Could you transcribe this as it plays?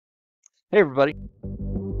Hey everybody.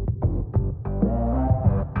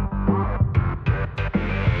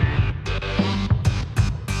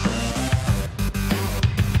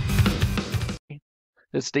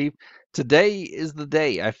 It's Steve. Today is the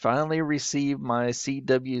day I finally received my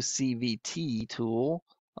CWCVT tool.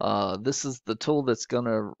 This is the tool that's going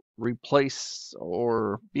to replace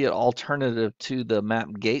or be an alternative to the map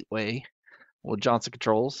gateway with Johnson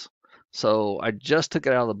controls. So I just took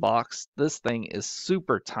it out of the box. This thing is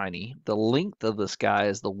super tiny. The length of this guy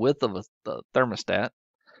is the width of the thermostat.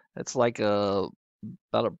 It's like about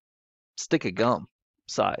a stick of gum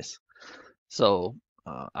size. So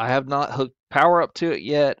I have not hooked power up to it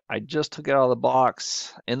yet. I just took it out of the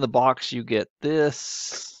box. In the box, you get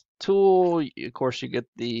this tool. Of course, you get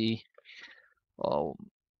uh,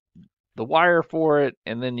 the wire for it,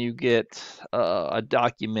 and then you get a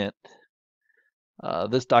document.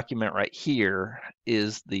 This document right here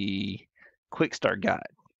is the quick start guide.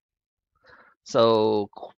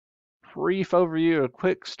 So brief overview, a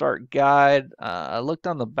quick start guide. I looked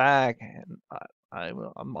on the back, and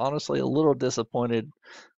I'm honestly a little disappointed.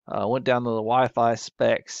 Went down to the Wi-Fi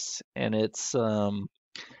specs, and it's BGN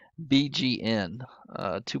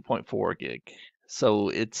 2.4 gig. So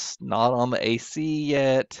it's not on the AC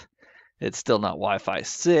yet. It's still not Wi-Fi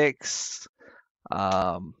 6.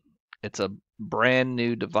 Um, it's a brand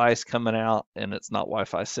new device coming out, and it's not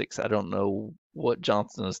Wi-Fi 6. I don't know what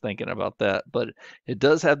Johnson is thinking about that, but it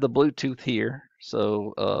does have the Bluetooth here.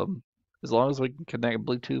 So as long as we can connect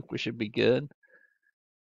Bluetooth, we should be good.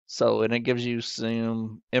 So, and it gives you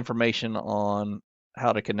some information on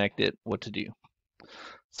how to connect it, what to do.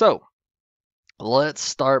 So, let's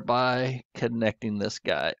start by connecting this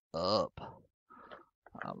guy up.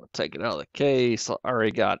 I'm gonna take it out of the case. I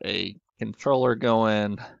already got a controller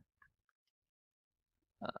going.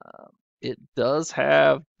 It does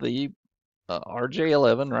have the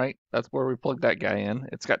RJ11, right? That's where we plug that guy in.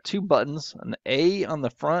 It's got two buttons, an A on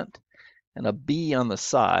the front and a B on the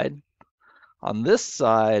side. On this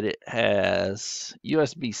side, it has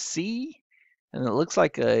USB-C, and it looks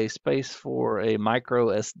like a space for a micro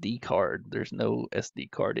SD card. There's no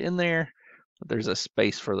SD card in there, but there's a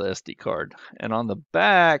space for the SD card. And on the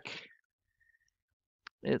back,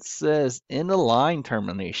 it says end of line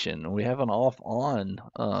termination. We have an off-on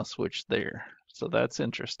switch there, so that's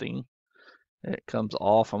interesting. It comes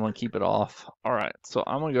off. I'm going to keep it off. All right, so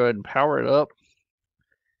I'm going to go ahead and power it up.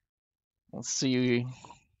 Let's see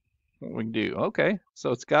what we can do. Okay,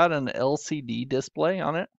 so it's got an LCD display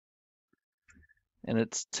on it, and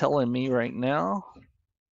it's telling me right now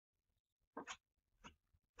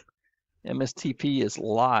MSTP is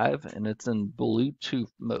live and it's in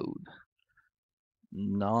Bluetooth mode,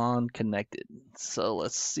 non-connected. So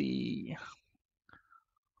let's see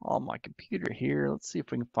on my computer here. Let's see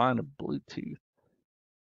if we can find a Bluetooth.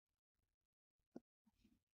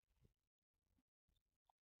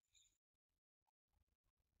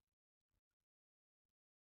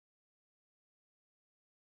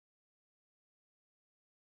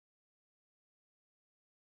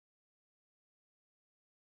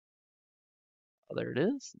 Oh, there it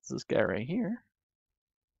is. It's this guy right here.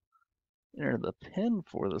 Enter the pin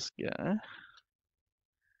for this guy.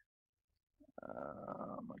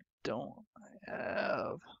 I don't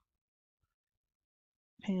have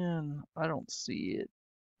pin. I don't see it.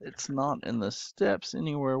 It's not in the steps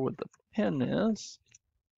anywhere where the pin is.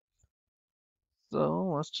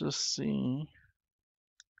 So let's just see.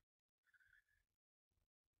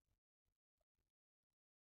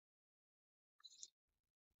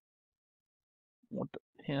 What the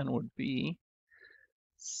pin would be.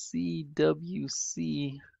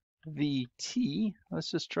 CWCVT.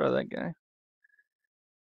 Let's just try that guy.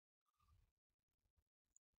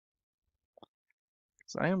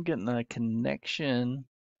 So I am getting a connection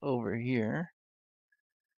over here.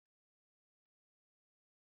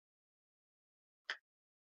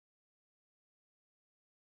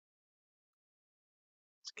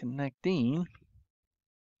 It's connecting.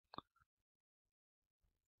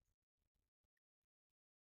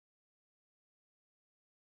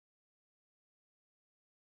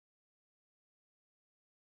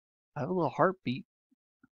 I have a little heartbeat.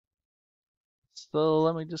 So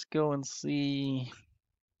let me just go and see.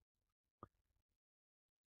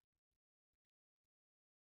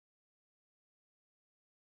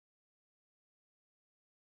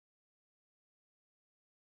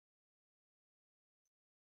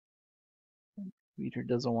 Computer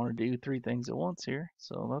doesn't want to do three things at once here,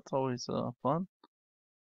 so that's always fun.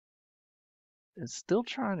 It's still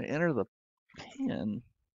trying to enter the pin.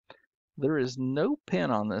 There is no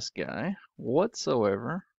pin on this guy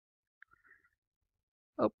whatsoever.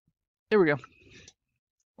 Oh, here we go.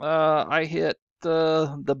 I hit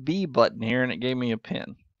the B button here and it gave me a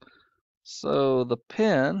pin. So the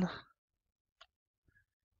pin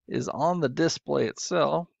is on the display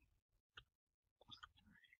itself.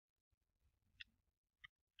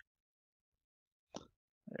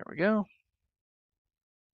 There we go.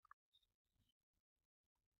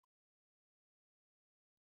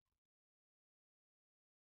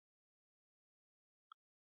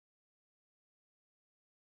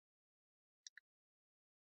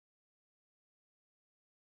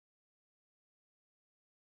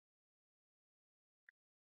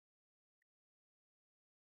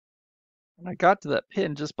 And I got to that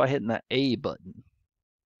pin just by hitting that A button.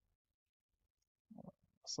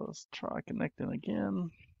 So let's try connecting again.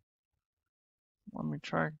 Let me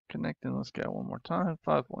try connecting this guy one more time.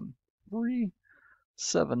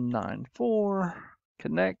 513794.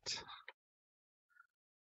 Connect.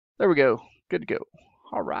 There we go. Good to go.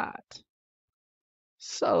 All right.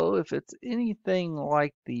 So if it's anything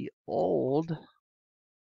like the old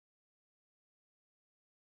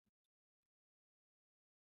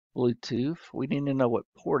Bluetooth, we need to know what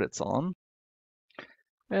port it's on.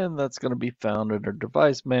 And that's going to be found under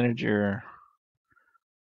Device Manager,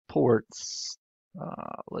 Ports.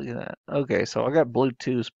 Look at that. Okay, so I got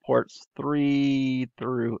Bluetooth ports 3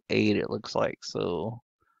 through 8, it looks like. So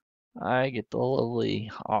I get the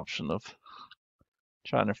lovely option of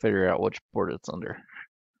trying to figure out which port it's under.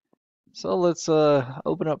 So let's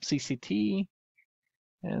open up CCT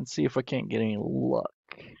and see if I can't get any luck.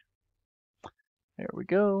 There we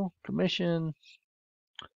go. Commission.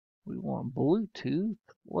 We want Bluetooth.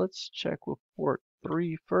 Let's check with port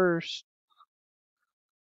 3 first.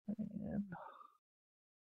 And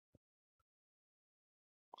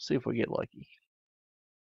see if we get lucky.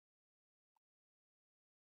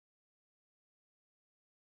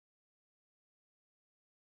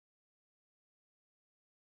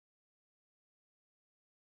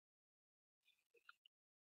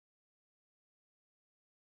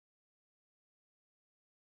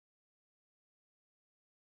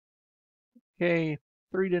 Okay,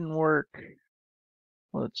 3 didn't work.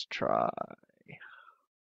 Let's try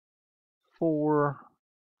 4.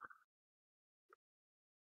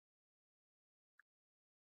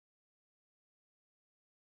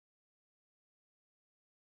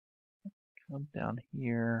 Come down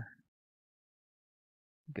here.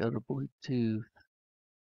 Go to Bluetooth.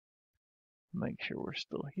 Make sure we're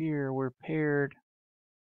still here. We're paired.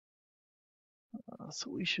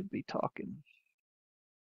 So we should be talking.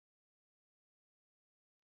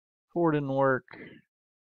 4 didn't work.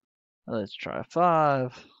 Let's try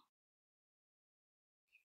 5.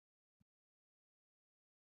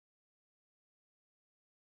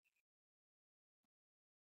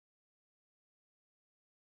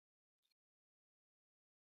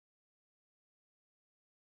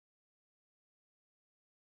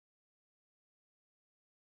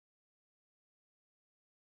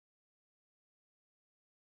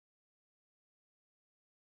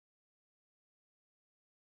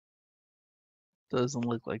 Doesn't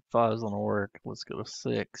look like 5's gonna work. Let's go to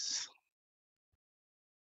 6.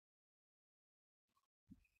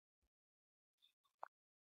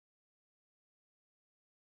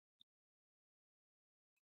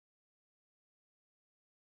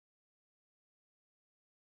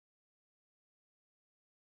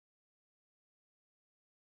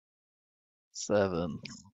 Seven.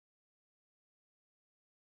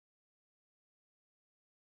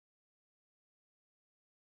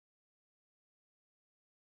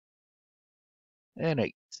 And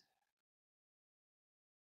 8.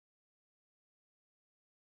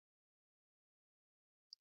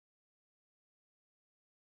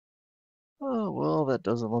 Oh, well, that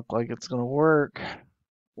doesn't look like it's going to work.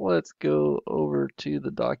 Let's go over to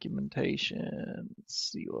the documentation,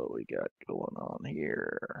 see what we got going on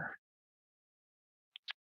here.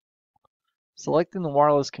 Selecting the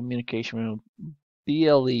wireless communication mode,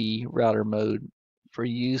 BLE router mode for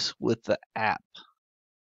use with the app.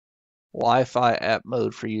 Wi-Fi app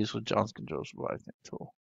mode for use with Johnson Controls Wi-Fi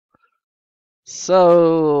tool.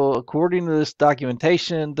 So, according to this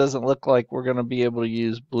documentation, doesn't look like we're going to be able to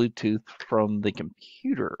use Bluetooth from the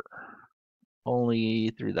computer, only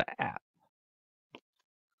through the app.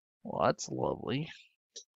 Well, that's lovely.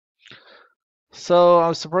 So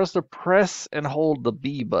I'm supposed to press and hold the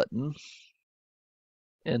B button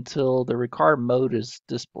until the required mode is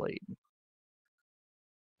displayed.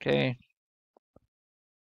 Okay.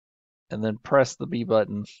 And then press the B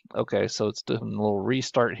button. Okay, so it's doing a little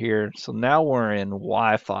restart here. So now we're in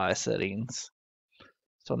Wi-Fi settings.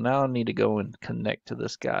 So now I need to go and connect to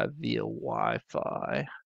this guy via Wi-Fi.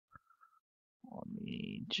 Let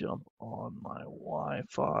me jump on my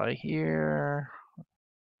Wi-Fi here.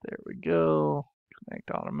 There we go. Connect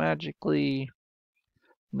automatically.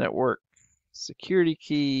 Network security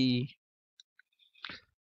key.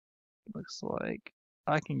 Looks like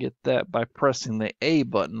I can get that by pressing the A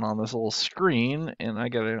button on this little screen, and I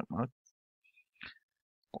gotta get my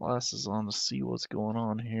glasses on to see what's going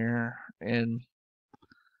on here. And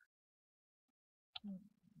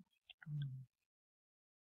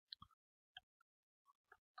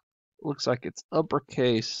looks like it's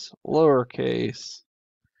uppercase, lowercase.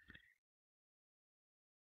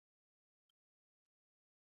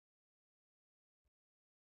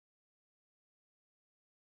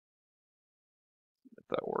 If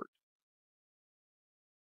that works.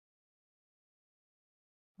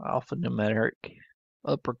 Alphanumeric,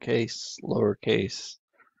 uppercase, lowercase.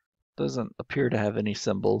 Doesn't appear to have any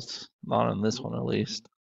symbols, not on this one at least.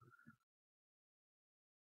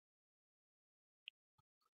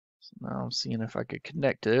 So now I'm seeing if I could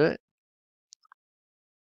connect to it.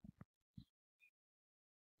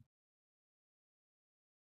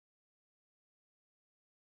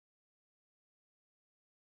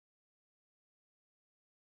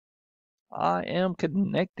 I am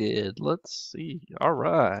connected. Let's see. All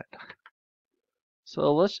right.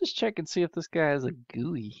 So let's just check and see if this guy has a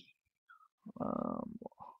GUI.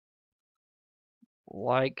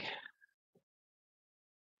 Like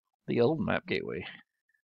the old map gateway.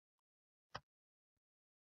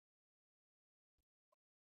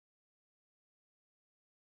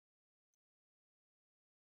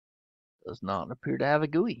 Does not appear to have a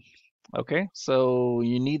GUI. Okay, so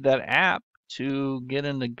you need that app to get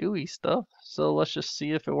into GUI stuff. So let's just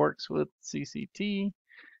see if it works with CCT.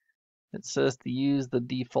 It says to use the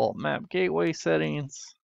default map gateway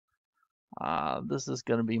settings. This is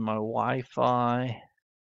going to be my Wi-Fi.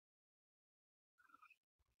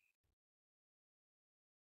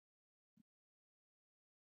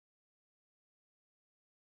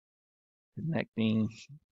 Connecting.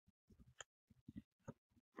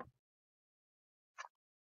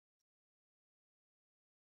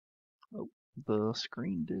 Oh, the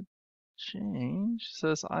screen did change. It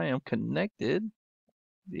says I am connected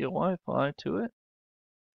via Wi-Fi to it.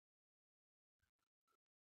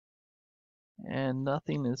 And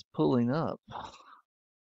nothing is pulling up.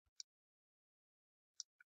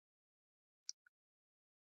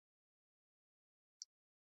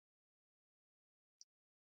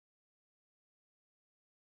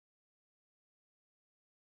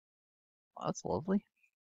 That's lovely.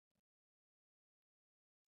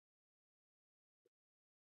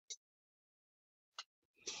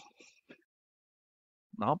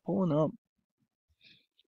 Not pulling up.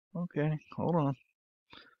 Okay, hold on.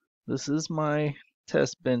 This is my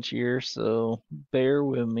test bench here, so bear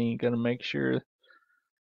with me. Gotta make sure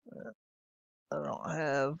I don't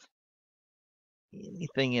have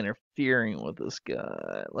anything interfering with this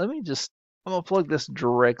guy. I'm gonna plug this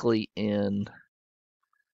directly in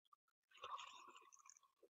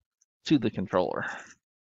to the controller.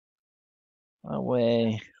 That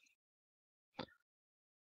way,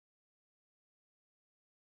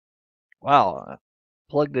 wow, I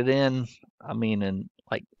plugged it in, I mean, and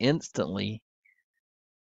like instantly,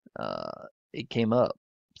 it came up.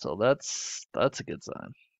 So that's a good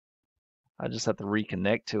sign. I just have to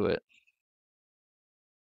reconnect to it.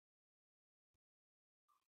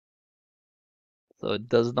 So it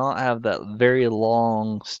does not have that very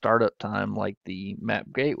long startup time like the map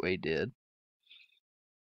gateway did.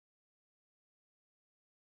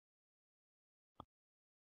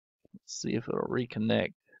 Let's see if it'll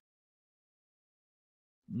reconnect.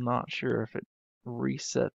 I'm not sure if it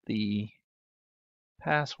reset the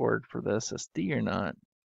password for the SSD or not.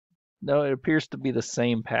 No, it appears to be the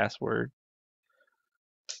same password.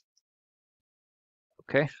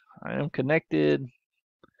 Okay, I am connected.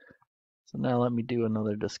 So now let me do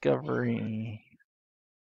another discovery.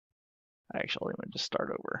 Actually, let me just start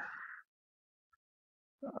over.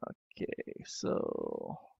 Okay,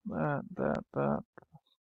 so that.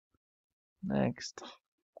 Next.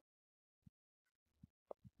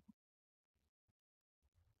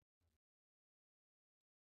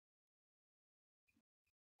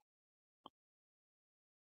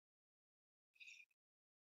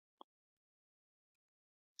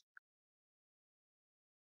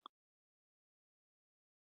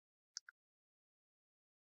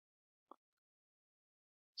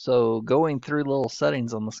 So going through little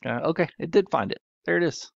settings on the sky. Okay, it did find it. There it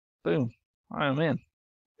is. Boom. I'm in.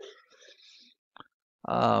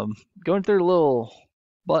 Going through little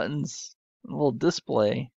buttons, a little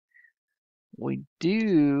display. We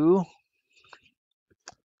do.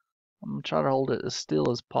 I'm gonna try to hold it as still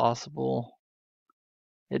as possible.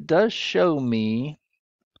 it does show me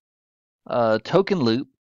token loop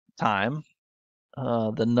time,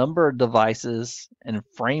 the number of devices, and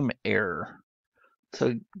frame error. So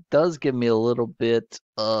it does give me a little bit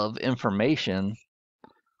of information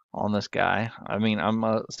on this guy. I mean, I'm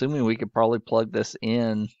assuming we could probably plug this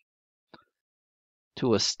in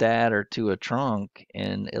to a stat or to a trunk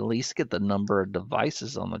and at least get the number of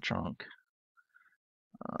devices on the trunk.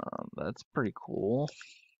 That's pretty cool.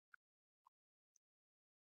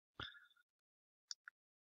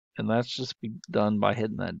 And that's just be done by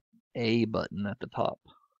hitting that A button at the top.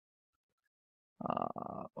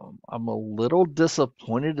 I'm a little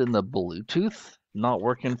disappointed in the Bluetooth not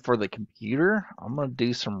working for the computer. I'm going to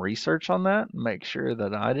do some research on that and make sure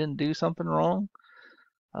that I didn't do something wrong.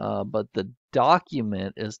 But the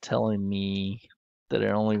document is telling me that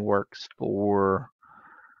it only works for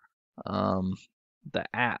the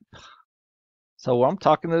app. So I'm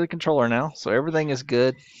talking to the controller now, so everything is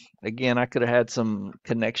good. Again, I could have had some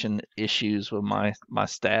connection issues with my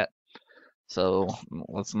stat, so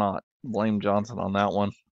let's not blame Johnson on that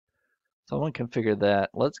one. So I'm going to configure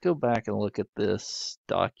that. Let's go back and look at this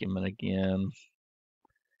document again.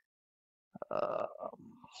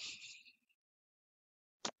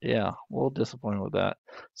 Yeah, a little disappointed with that.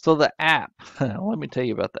 So the app, let me tell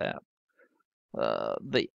you about the app.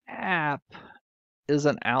 The app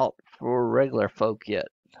isn't out for regular folk yet.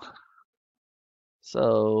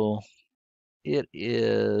 So it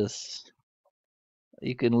is,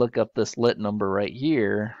 you can look up this lit number right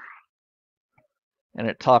here, and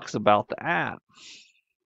it talks about the app.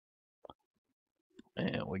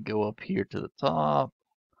 And we go up here to the top,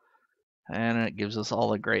 and it gives us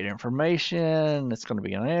all the great information. It's going to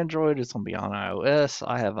be on Android, it's going to be on iOS.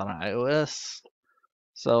 I have an iOS.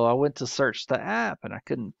 So I went to search the app and I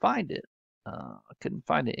couldn't find it. I couldn't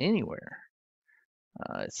find it anywhere.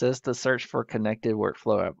 It says to search for connected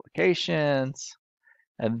workflow applications.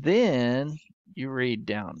 And then you read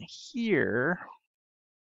down here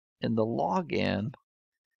in the login,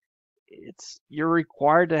 you're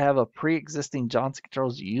required to have a pre-existing Johnson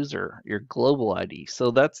Controls user, your global ID.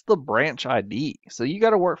 So that's the branch ID. So you got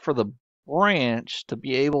to work for the branch to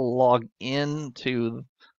be able to log into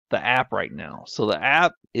the app right now. So the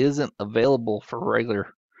app isn't available for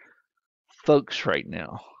regular folks right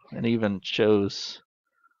now, and even shows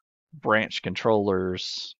branch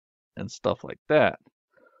controllers and stuff like that.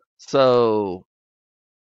 So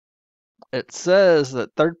it says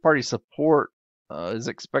that third-party support is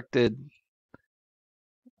expected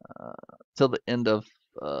till the end of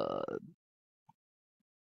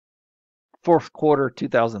fourth quarter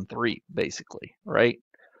 2003, basically, right?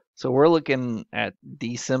 So we're looking at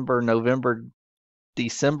December, November,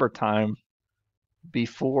 December time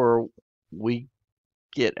before we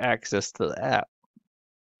get access to the app,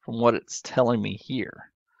 from what it's telling me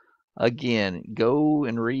here. Again, go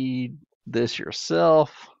and read this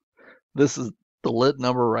yourself. This is the lit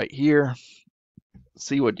number right here.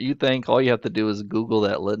 See what you think. All you have to do is Google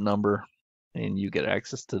that lit number and you get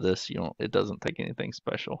access to this. It doesn't take anything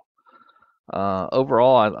special.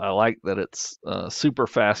 Overall, I like that it's super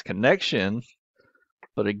fast connection,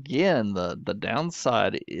 but again, the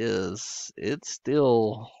downside is it's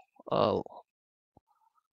still a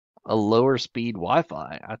lower speed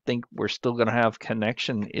Wi-Fi. I think we're still going to have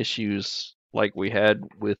connection issues like we had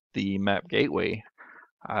with the Map Gateway.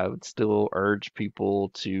 I would still urge people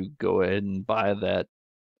to go ahead and buy that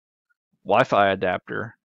Wi-Fi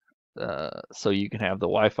adapter so you can have the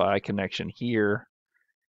Wi-Fi connection here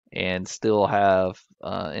and still have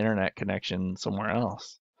internet connection somewhere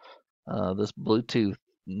else. This Bluetooth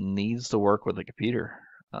needs to work with the computer.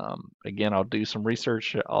 Again, I'll do some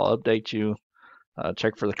research. I'll update you.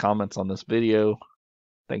 Check for the comments on this video.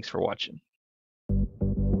 Thanks for watching.